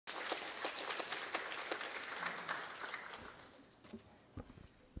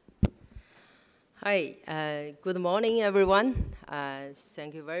Hi, good morning, everyone.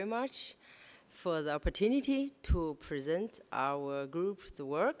 Thank you very much for the opportunity to present our group's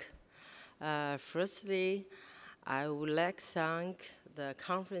work. Firstly, I would like to thank the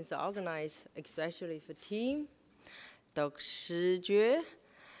conference organizer, especially for team, Dr. Shi Jue,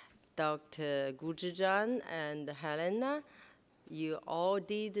 Dr. Gu Zhizhan, and Helena. You all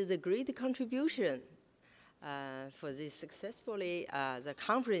did the great contribution for this successfully, the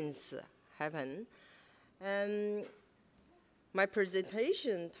conference happened. My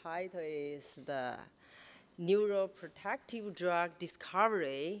presentation title is the Neuroprotective Drug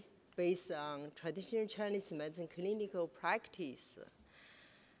Discovery based on traditional Chinese medicine clinical practice.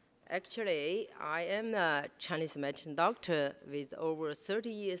 Actually, I am a Chinese medicine doctor with over 30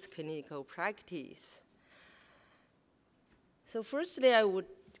 years clinical practice. So firstly, I would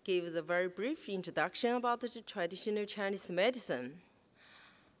give the very brief introduction about the traditional Chinese medicine.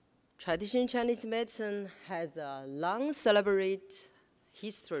 Traditional Chinese medicine has a long celebrated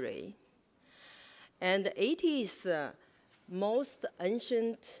history, and it is the most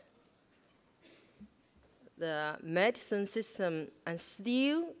ancient the medicine system and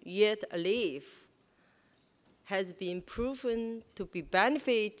still yet alive has been proven to be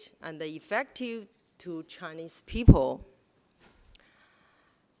benefit and effective to Chinese people.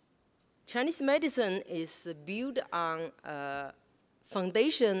 Chinese medicine is built on a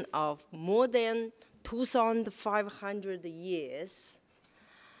foundation of more than 2,500 years.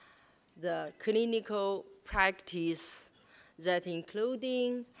 The clinical practice that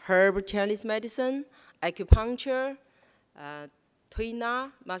including herb Chinese medicine, acupuncture,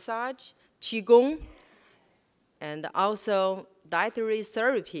 tuina, massage, qigong, and also dietary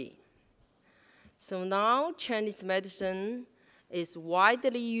therapy. So now Chinese medicine is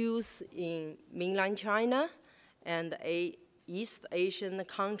widely used in mainland China and East Asian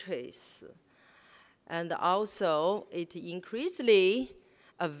countries. And also it increasingly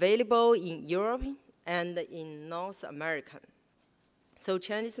available in Europe and in North America. So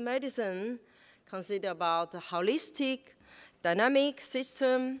Chinese medicine consider about holistic, dynamic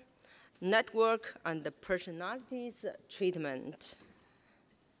system, network, and personalities treatment.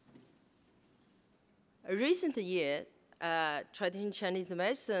 Recent year, traditional Chinese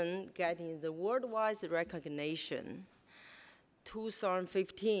medicine getting the worldwide recognition.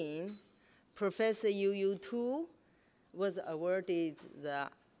 2015, Professor Yu Tu was awarded the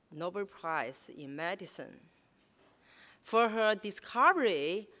Nobel Prize in Medicine for her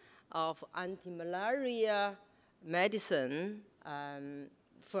discovery of anti-malaria medicine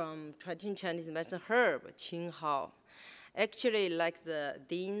from traditional Chinese medicine herb, Qinghao. Actually, like the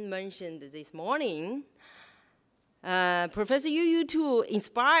Dean mentioned this morning, Professor Yu Tu,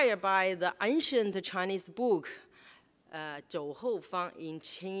 inspired by the ancient Chinese book, Zhou Hou Fang in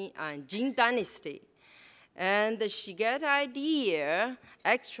Qing and Jin Dynasty. And she got idea,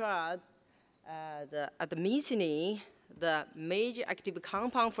 extract the admissini, the major active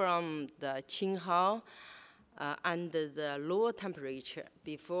compound from the Qinghao under the lower temperature.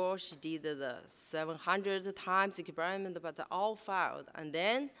 Before she did the 700 times experiment, but all failed. And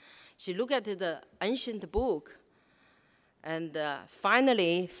then she looked at the ancient book and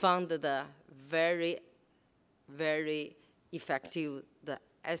finally found the very, very effective the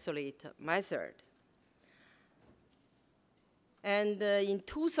isolate method. And in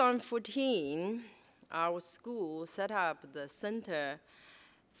 2014, our school set up the Center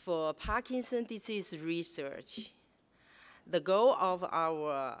for Parkinson disease research. The goal of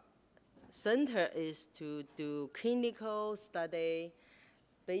our center is to do clinical study,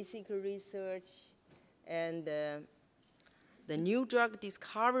 basic research, and the new drug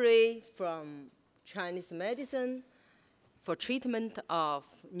discovery from Chinese medicine for treatment of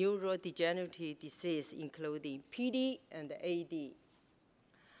neurodegenerative disease, including PD and AD.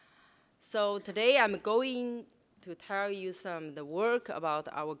 So today I'm going to tell you some of the work about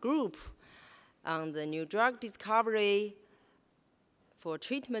our group on the new drug discovery for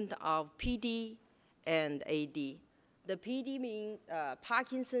treatment of PD and AD. The PD means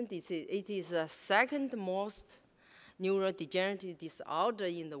Parkinson disease. It is the second most neurodegenerative disorder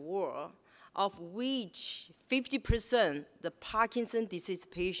in the world, of which 50% the Parkinson disease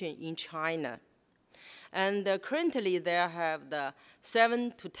patient in China. And currently there have the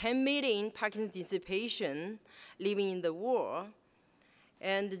 7 to 10 million Parkinson's disease patients living in the world.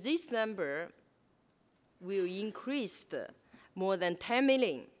 And this number will increase more than 10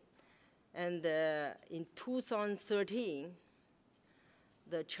 million. And in 2013,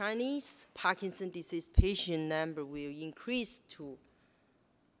 the Chinese Parkinson's disease patient number will increase to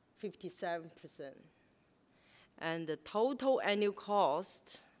 57%. And the total annual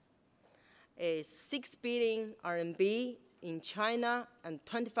cost is 6 billion RMB in China and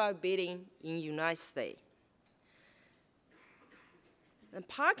 25 billion in United States. And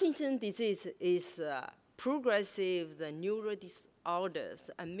Parkinson's disease is progressive neural disorders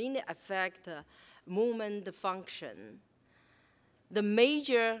and mainly affect movement function. The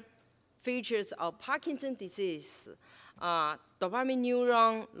major features of Parkinson's disease are dopamine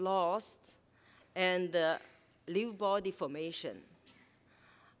neuron loss and Lewy body formation.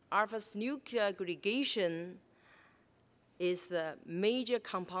 Alpha-synuclein aggregation is the major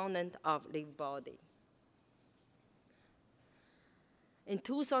component of Lewy body. In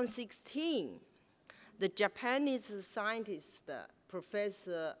 2016, the Japanese scientist,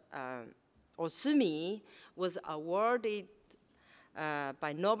 Professor Osumi, was awarded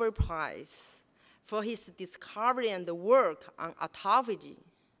by Nobel Prize for his discovery and work on autophagy.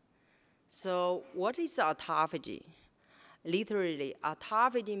 So what is autophagy? Literally,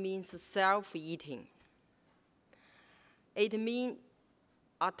 autophagy means self-eating. It means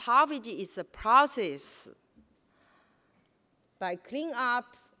autophagy is a process by cleaning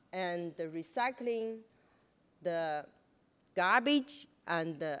up and recycling the garbage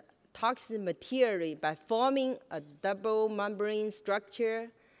and the toxic material by forming a double membrane structure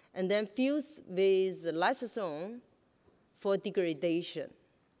and then fuse with lysosome for degradation.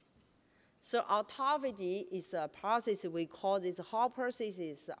 So autophagy is a process we call this whole process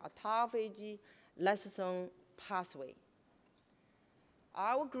is autophagy-lysosome pathway.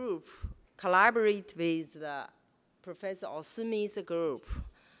 Our group collaborates with Professor Osumi's group.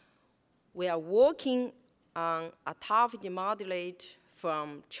 We are working on autophagy modulator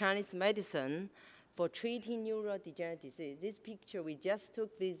from Chinese medicine for treating neurodegenerative disease. This picture we just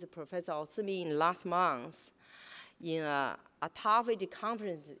took with Professor Osumi in last month in an autophagy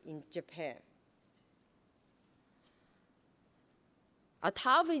conference in Japan.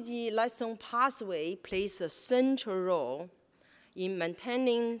 Autophagy-lysosome pathway plays a central role in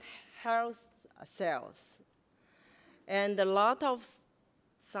maintaining health cells. And a lot of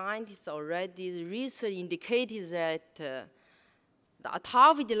scientists already research indicated that the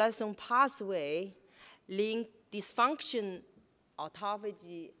autophagy-lysosome pathway link dysfunction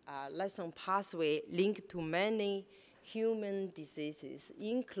autophagy-lysosome pathway linked to many human diseases,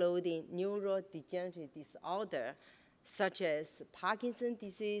 including neurodegenerative disorder, such as Parkinson's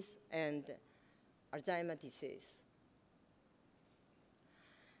disease and Alzheimer disease.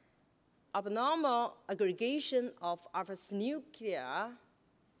 Abnormal aggregation of alpha-synuclein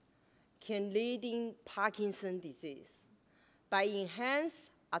can lead in Parkinson's disease. By enhanced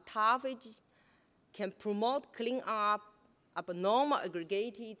autophagy can promote cleaning up abnormal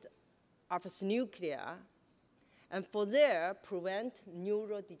aggregated alpha-synuclein and for there prevent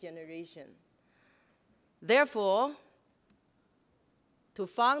neurodegeneration. Therefore, to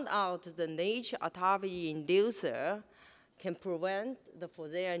find out the nature autophagy inducer can prevent the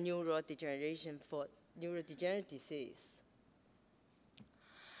further neurodegeneration for neurodegenerative disease.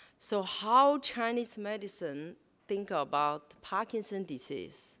 So how Chinese medicine think about Parkinson's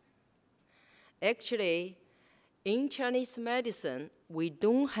disease? Actually, in Chinese medicine, we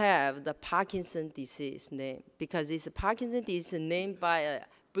don't have the Parkinson's disease name because this Parkinson's disease is named by a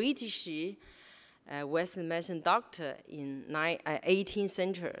British Western medicine doctor in 18th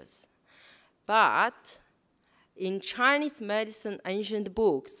centuries. But in Chinese medicine ancient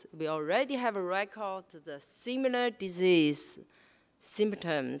books, we already have a record of the similar disease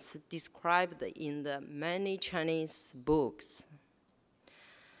symptoms described in the many Chinese books.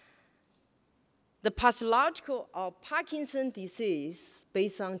 The pathological of Parkinson's disease,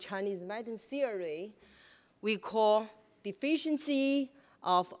 based on Chinese medicine theory, we call deficiency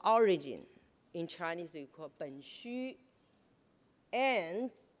of origin. In Chinese, we call 本虚, and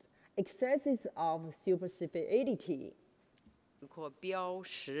excesses of superficiality, we call 标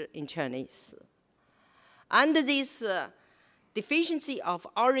识 in Chinese. Under this deficiency of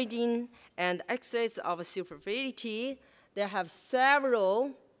origin and excess of superficiality, there have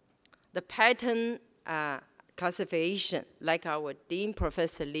several pattern classification, like our Dean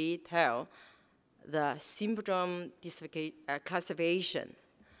Professor Lee tell, the symptom classification.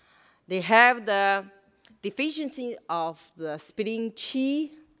 They have the deficiency of the spleen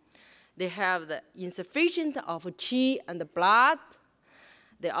qi. They have the insufficient of qi and the blood.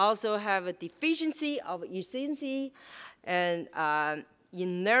 They also have a deficiency of efficiency and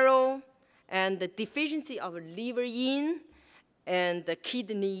in neuro, and the deficiency of liver yin and the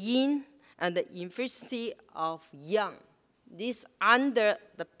kidney yin, and the efficiency of yang. This under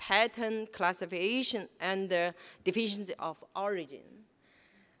the pattern classification and the deficiency of origin.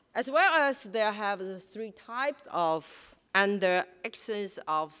 As well as they have the 3 types of under excess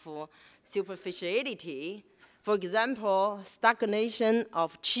of superficiality. For example, stagnation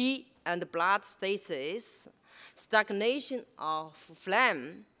of qi and blood stasis, stagnation of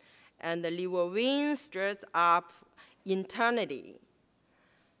phlegm, and the liver veins stirs up internally.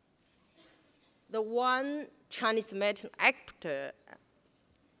 The one Chinese medicine actor,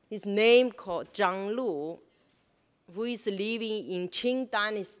 his name called Zhang Lu, who is living in Qing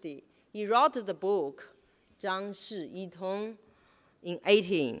Dynasty. He wrote the book, Zhang Shi Yi Tong, in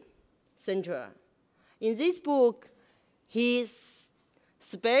 18th century. In this book, he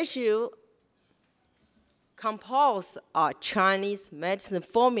special composed a Chinese medicine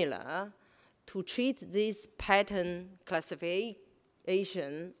formula to treat this pattern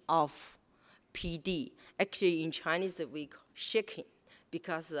classification of PD. Actually, in Chinese, we call shaking,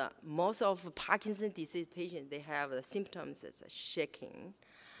 because most of Parkinson's disease patients, they have the symptoms as shaking.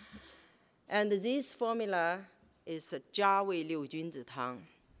 And this formula is Jia Wei Liu Jun Zi Tang.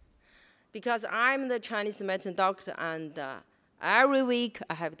 Because I'm the Chinese medicine doctor, and every week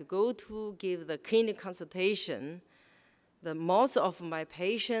I have to go to give the clinic consultation. Most of my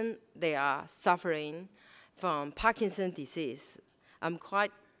patients, they are suffering from Parkinson's disease. I'm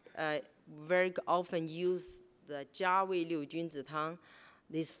quite very often use the Jia Wei Liu Jun Zi Tang,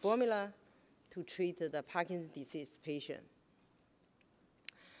 this formula, to treat the Parkinson's disease patient.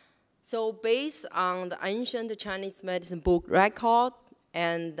 So based on the ancient Chinese medicine book record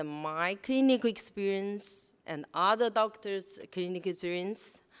and my clinical experience and other doctors' clinical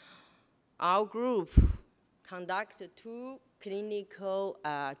experience, our group conducted 2 clinical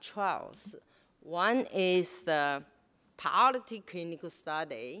trials. One is the priority clinical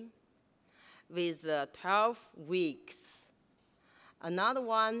study with 12 weeks. Another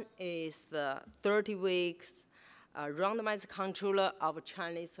one is the 30 weeks randomized controller of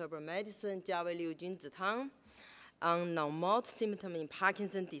Chinese herbal medicine, Jia Wei Liu Jun Zi Tang, on non-motor symptom in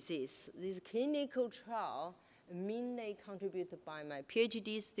Parkinson's disease. This clinical trial mainly contributed by my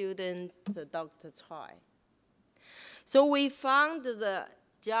PhD student, Dr. Chai. So we found the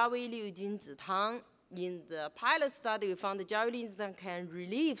Jia Wei Liu Jun Zi Tang in the pilot study. We found the Jia Wei Liu Jun Zi Tang can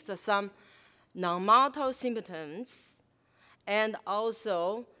relieve some non-motor symptoms and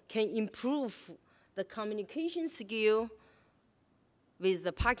also can improve the communication skill with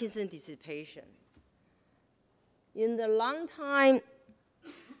the Parkinson's disease patient. In the long time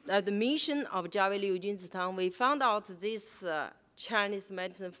admission of Jia Wei Liu Jun Zi Tang, we found out this Chinese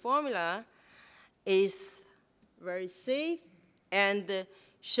medicine formula is very safe and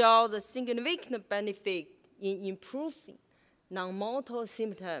show the significant benefit in improving non-motor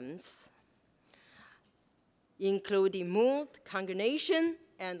symptoms, including mood, cognition,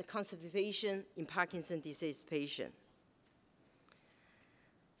 and constipation in Parkinson's disease patients.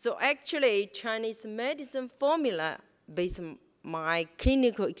 So actually, Chinese medicine formula, based on my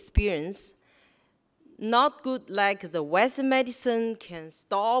clinical experience, not good like the Western medicine can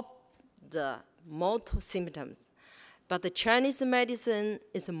stop the motor symptoms. But the Chinese medicine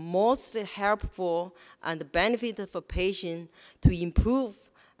is most helpful and benefit for patients to improve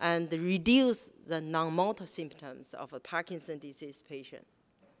and reduce the non-motor symptoms of a Parkinson's disease patient.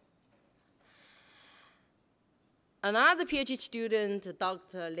 Another PhD student,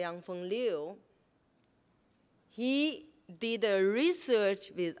 Dr. Liang Feng Liu, he did a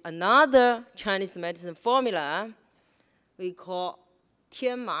research with another Chinese medicine formula we call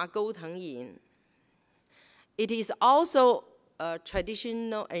Tianma Gouteng Yin. It is also a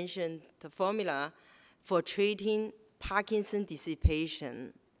traditional ancient formula for treating Parkinson's disease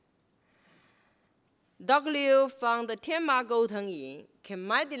patients. Dr. Liu found the Tianma Gouteng Yin can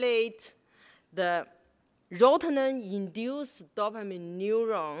modulate the rotentin-induced dopamine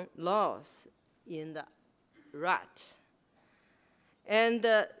neuron loss in the rat. And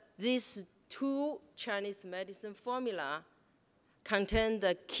these 2 Chinese medicine formula contain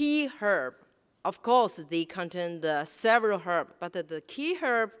the key herb. Of course, they contain the several herbs, but the key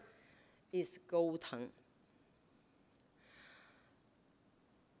herb is gouteng.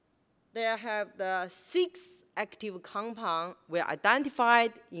 They have the 6 active compounds were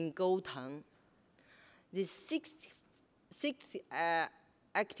identified in gouteng. These 6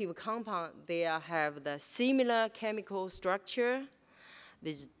 active compounds, they have the similar chemical structure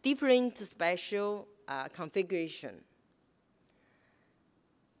with different spatial configuration.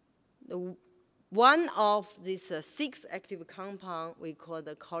 One of these 6 active compounds we call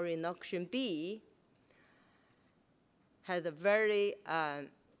the corinoxin B has a very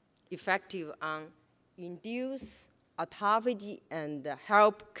effective on induce autophagy and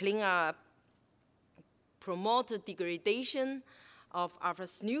help clean up, promote degradation of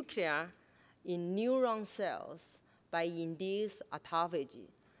alpha-synuclein in neuron cells by induced autophagy.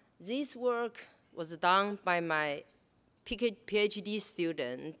 This work was done by my PhD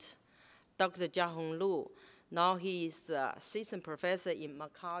student, Dr. Jiahong Lu. Now he is the assistant professor in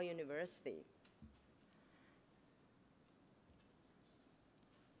Tokai University.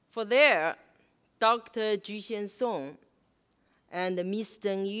 For there, Dr. Juxian Song and Ms.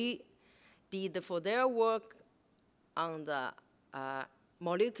 Deng Yu did for their work on the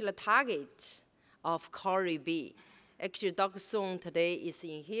molecular target of CoRB. Actually, Dr. Song today is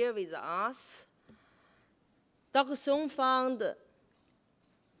in here with us. Dr. Song found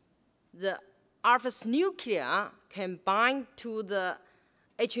the alpha-synuclein can bind to the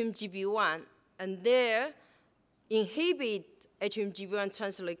HMGB1 and there inhibit HMGB1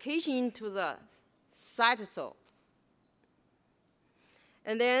 translocation into the cytosol.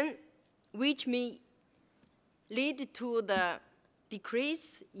 And then, which may lead to the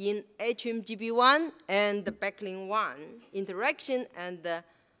decrease in HMGB1 and the backlink-1 interaction and the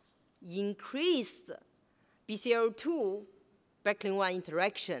increased BCL2 backlink-1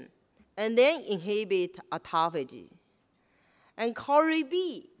 interaction, and then inhibit autophagy. And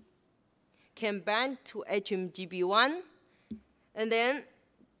CoRB can bind to HMGB1 and then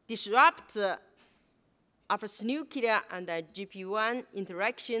disrupt the alpha-synuclein and the GP1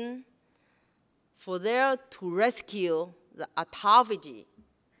 interaction for there to rescue the autophagy.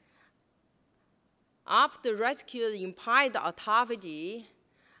 After rescue the impaired autophagy,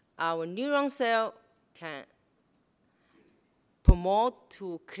 our neuron cell can promote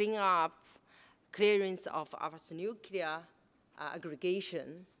to clean up clearance of alpha-synuclein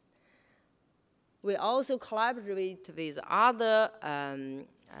aggregation. We also collaborate with other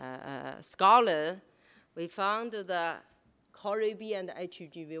scholars. We found the CoRB and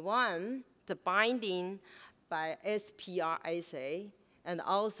HGB1, the binding by SPR assay, and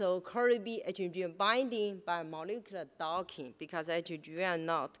also CoRB HGB1 binding by molecular docking, because HGB1 is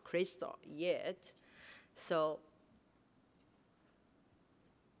not crystal yet. So,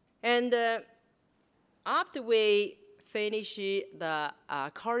 and after we finish the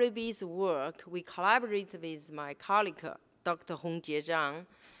CoRB's work, we collaborate with my colleague, Dr. Hongjie Zhang.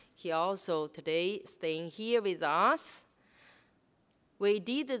 He also today staying here with us. We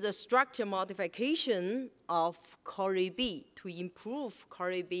did the structure modification of CoRB to improve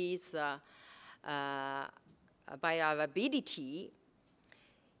CoRB's bioavailability.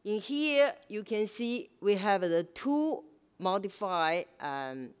 In here, you can see we have the two modified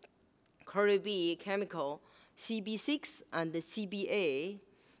CoRB chemical, CB6 and the CBA.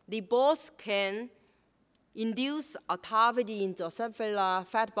 They both can induce autophagy in Drosophila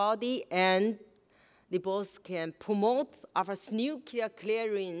fat body, and they both can promote alpha-synuclein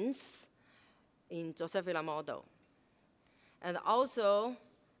clearance in Drosophila model. And also,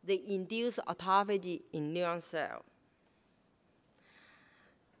 they induce autophagy in neuron cell.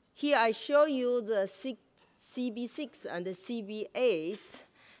 Here I show you the CB6 and the CB8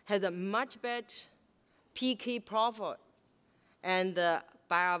 has a much better PK profile and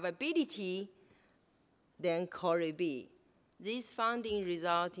bioavailability than CoRB. This finding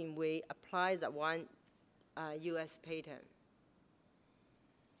result in we apply the one US patent.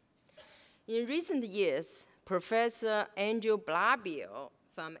 In recent years, Professor Angelo Blabio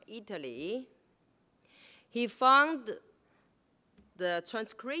from Italy, he found the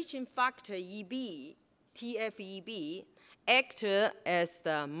transcription factor EB, TFEB, acted as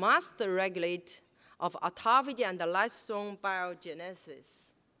the master regulator of autophagy and the lysosome biogenesis.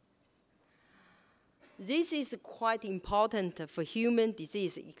 This is quite important for human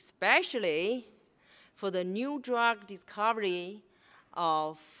disease, especially for the new drug discovery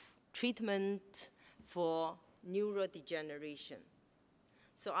of treatment for neurodegeneration.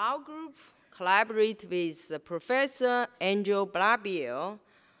 So our group collaborate with Professor Angelo Blabio.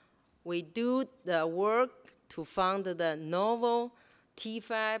 We do the work to find the novel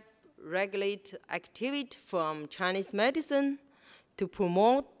TFAB regulate activity from Chinese medicine to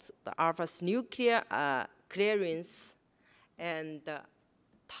promote the alpha-synuclein clearance and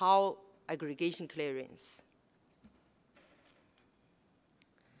tau aggregation clearance.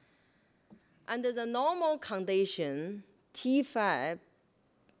 Under the normal condition, TFAB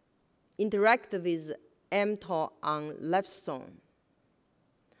interact with mTOR on lysosome.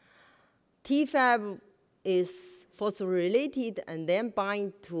 TFAB is phosphorylated and then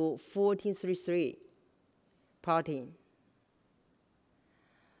bind to 1433 protein.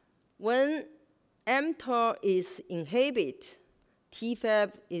 When mTOR is inhibited,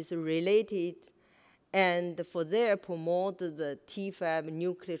 TFAB is related and for there promote the TFAB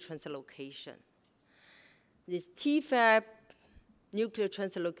nuclear translocation. This TFAB nuclear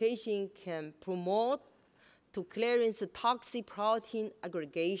translocation can promote to clearance toxic protein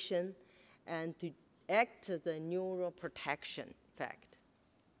aggregation and to act as the neuroprotection effect.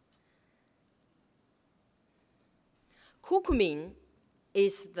 Curcumin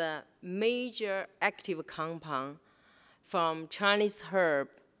is the major active compound from Chinese herb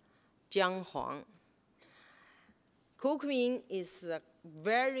jianghuang. Curcumin is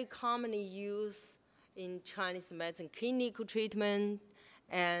very commonly used in Chinese medicine, clinical treatment,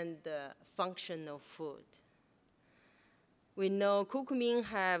 and functional food. We know curcumin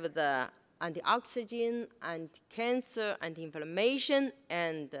have the antioxidant, anti-cancer, anti-inflammation,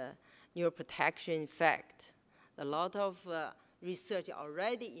 and neuroprotection effect. A lot of research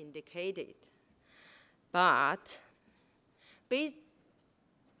already indicated. But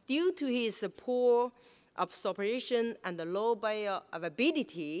due to his poor absorption and the low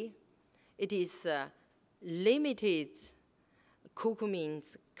bioavailability, it is limited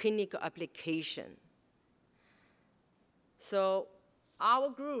curcumin's clinical application. So our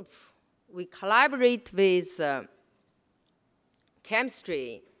group, we collaborate with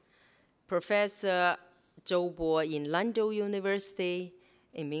chemistry Professor Zhou Bo in Lanzhou University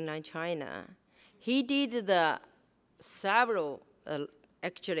in mainland China. He did several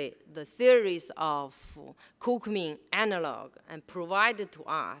actually, the theories of curcumin analog and provided to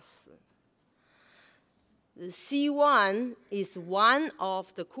us. The C1 is one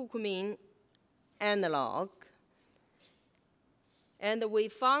of the curcumin analog, and we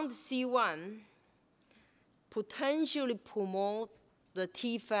found C1 potentially promote the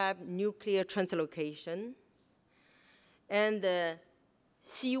T-Fab nuclear translocation, and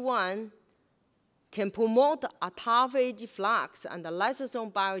C1 can promote autophagy flux and the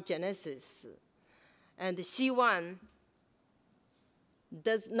lysosome biogenesis. And C1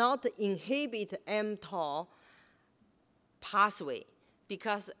 does not inhibit mTOR pathway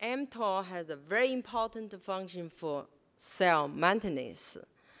because mTOR has a very important function for cell maintenance.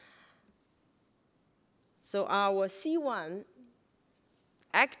 So our C1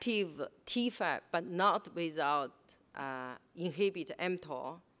 active T-Fab, but not without inhibit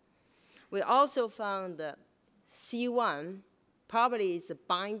mTOR. We also found that C1 probably is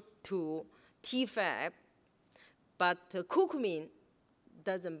bind to T-Fab, but curcumin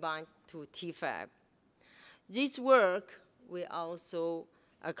doesn't bind to T-Fab. This work, we also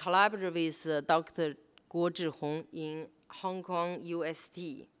collaborate with Dr. Guo Zhihong in Hong Kong,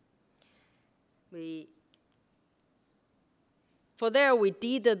 UST. For there, we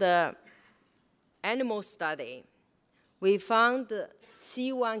did the animal study. We found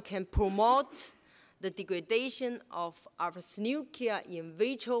C1 can promote the degradation of alpha-synuclein in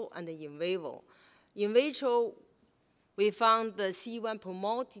vitro and in vivo. In vitro, we found the C1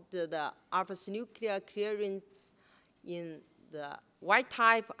 promoted the alpha-synuclein clearance in the wild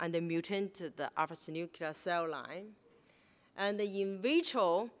type and the mutant the alpha-synuclein cell line. And in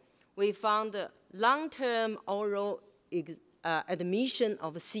vitro, we found long-term oral admission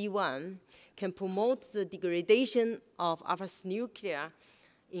of C1 can promote the degradation of alpha-synuclein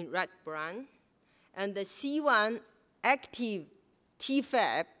in rat brain, and the C1 active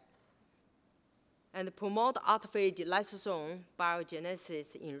T-Fab and promote autophagy-lysosome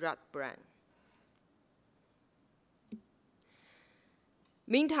biogenesis in rat brain.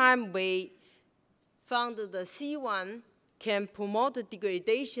 Meantime, we found that the C1 can promote the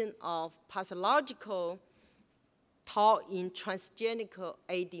degradation of pathological tau in transgenic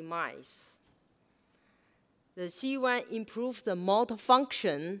AD mice. The C1 improves the motor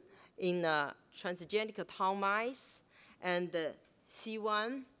function in transgenic tau mice, and the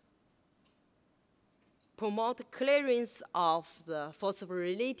C1 promote clearance of the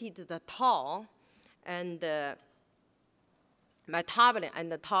phosphorylated tau and metabolism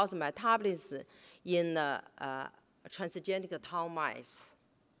and the tau's metabolism in transgenic tau mice.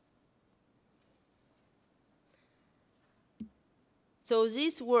 So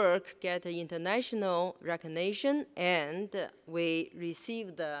this work get international recognition, and we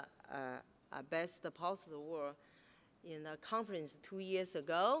received the Best Possible Award in a conference 2 years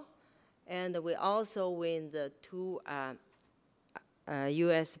ago, and we also win the 2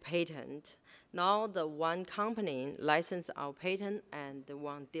 US patent. Now the one company licensed our patent, and the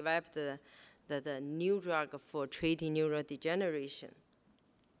one developed the new drug for treating neurodegeneration.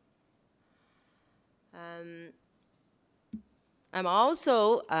 I'm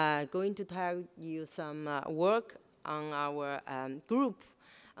also going to tell you some work on our group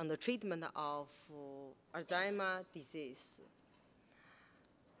on the treatment of Alzheimer's disease.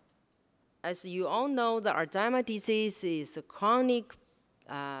 As you all know, the Alzheimer's disease is a chronic,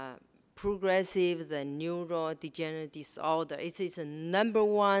 progressive, the neurodegenerative disorder. It is the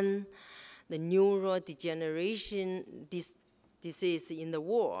 #1 the neurodegeneration disease in the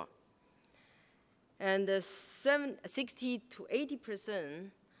world. And 60 to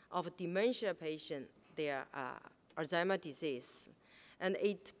 80% of dementia patients, they are Alzheimer's disease. And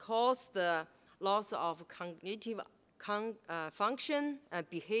it causes the loss of cognitive function,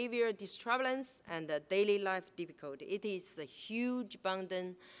 behavior disturbance, and daily life difficulty. It is a huge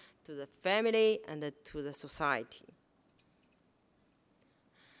burden to the family and to the society.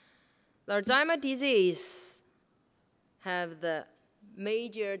 The Alzheimer's disease have the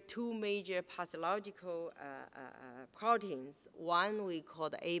two major pathological proteins. One we call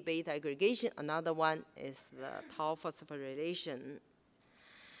the A-beta aggregation, another one is the tau phosphorylation.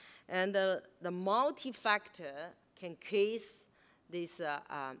 And the multi-factor can cause these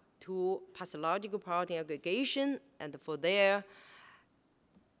two pathological protein aggregation, and for there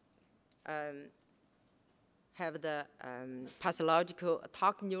have the pathological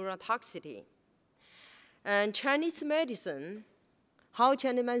neurotoxicity. And Chinese medicine, how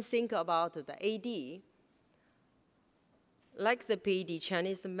Chinese men think about the AD, like the PD,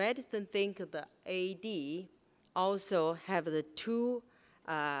 Chinese medicine think the AD also have the two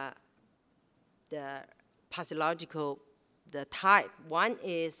the pathological type. One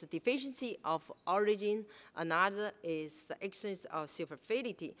is deficiency of origin, another is the excess of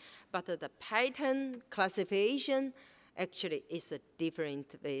superfluity. But the pattern classification actually is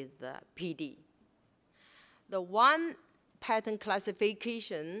different with the PD. The one pattern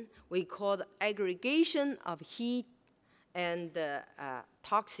classification we call the aggregation of heat and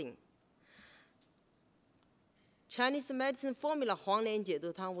toxin. Chinese medicine formula Huanglian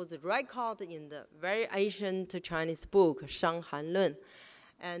Jiedu Tang was recorded in the very ancient Chinese book, Shang Han Lun.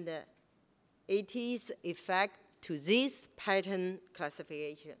 And it is effect to this pattern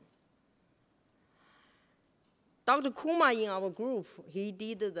classification. Dr. Kuma in our group, he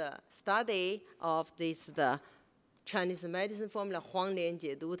did the study of the Chinese medicine formula Huanglian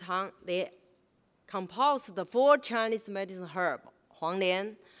Jiedu Tang. They composed the 4 Chinese medicine herbs,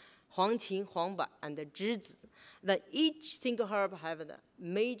 Huanglian, Huangqin, Huangba, and Zhizi. That each single herb have the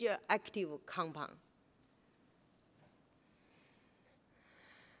major active compound.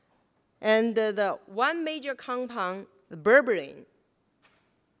 And the one major compound, the berberine,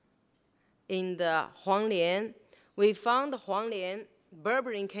 in the Huanglian, we found Huanglian,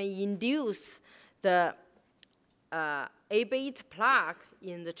 berberine can induce the A-beta plaque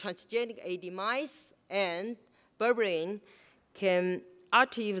in the transgenic AD mice, and berberine can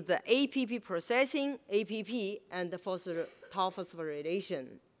active the APP processing, APP, and the tau phosphorylation.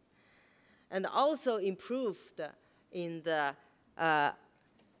 And also improved in the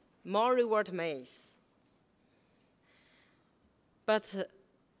Mori-wort mice. But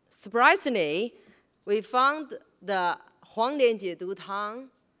surprisingly, we found the Huanglian Jiedu Tang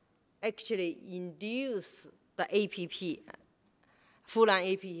actually induce the APP, full-on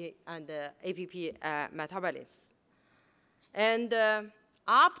APP and APP metabolism. And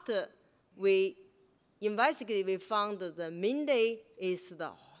after we investigated, we found that the mainly is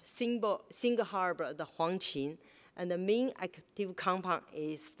the single herb, the Huangqin, and the main active compound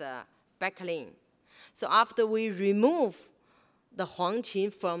is the bachelor. So after we remove the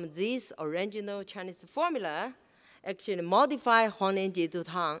Huangqin from this original Chinese formula, actually modify Huanglian Jiedu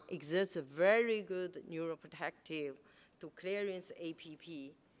Tang exerts a very good neuroprotective to clearance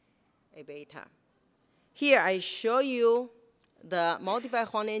APP, A-beta. Here I show you the modified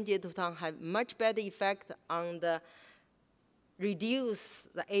Huanglian Jiedu Tang have much better effect on the reduce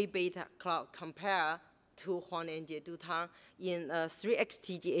the A-beta clock compared to Huanglian Jiedu Tang in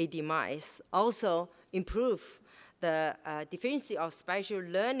 3-XTG AD mice. Also improve the deficiency of spatial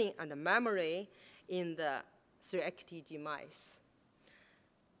learning and memory in the 3-XTG mice.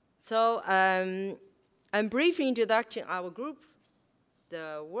 So a brief introduction of our group,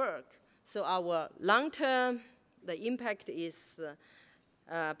 the work. So our long-term, the impact is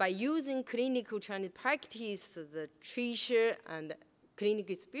by using clinical Chinese practice, the treasure and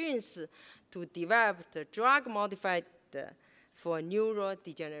clinical experience to develop the drug modified for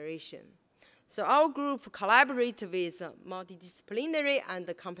neurodegeneration. So our group collaborates with multidisciplinary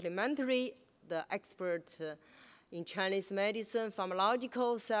and complementary, the expert in Chinese medicine,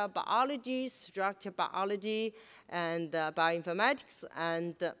 pharmacological, cell biology, structure biology, and bioinformatics,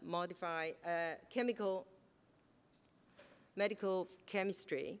 and medical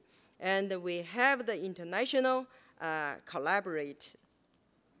chemistry. And we have the international collaborate.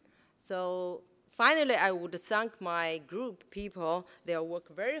 So finally, I would thank my group people. They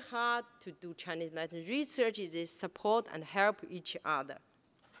work very hard to do Chinese medicine research. They support and help each other.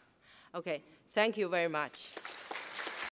 Okay, thank you very much.